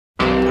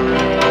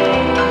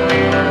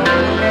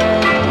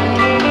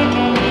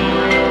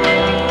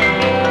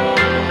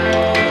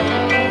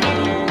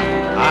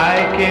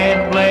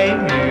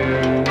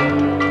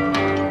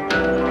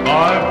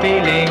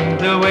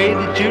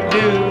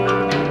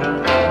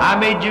I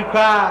made you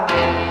cry,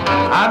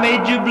 I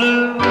made you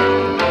blue.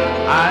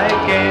 I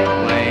can't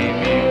blame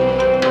you,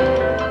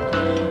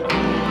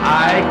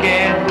 I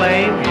can't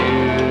blame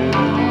you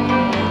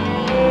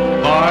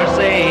for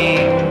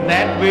saying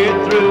that we're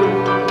through.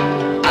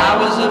 I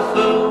was a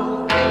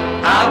fool,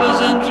 I was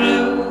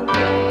untrue,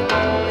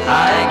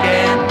 I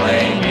can't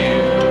blame you.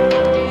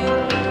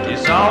 You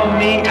saw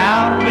me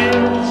out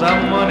with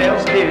someone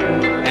else, dear,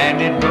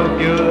 and it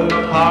broke your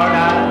heart,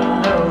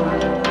 I know.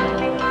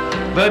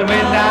 But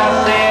when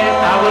I said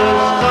I was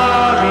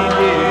sorry,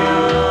 dear,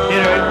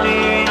 it hurt to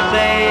hear you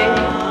say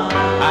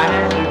I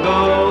had to go.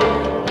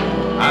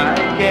 I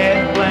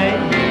can't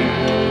blame you,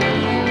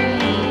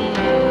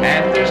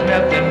 and there's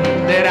nothing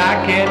that I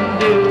can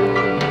do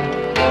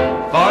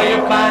for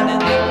your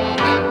finding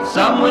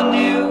someone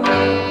new.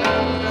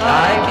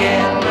 I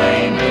can't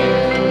blame you.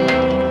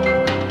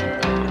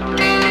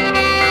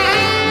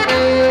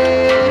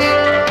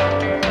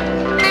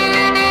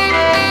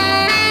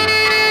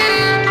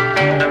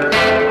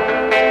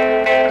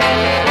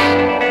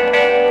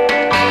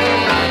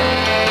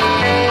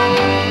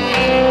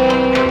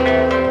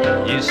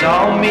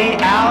 Saw me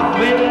out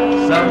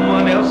with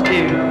someone else,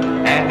 dear,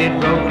 and it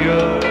broke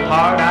your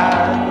heart,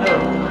 I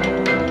know.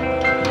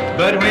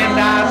 But when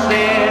I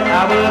said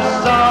I was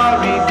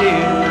sorry,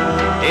 dear,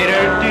 it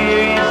hurt to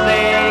hear you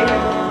say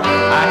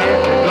I had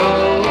to go.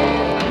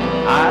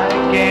 I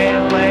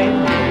can't blame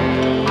you,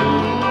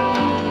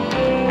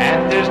 and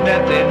there's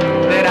nothing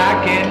that I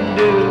can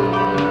do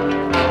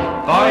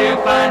for you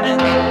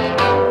finding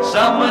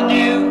someone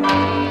new.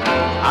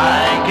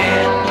 I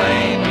can't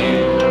blame you,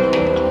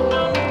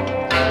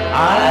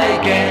 I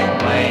can't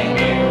blame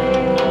you,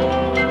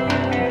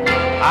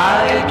 I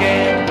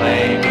can't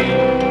blame you,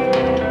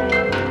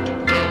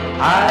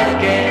 I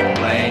can't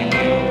blame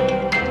you,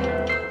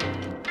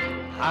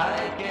 I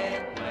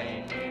can't blame you.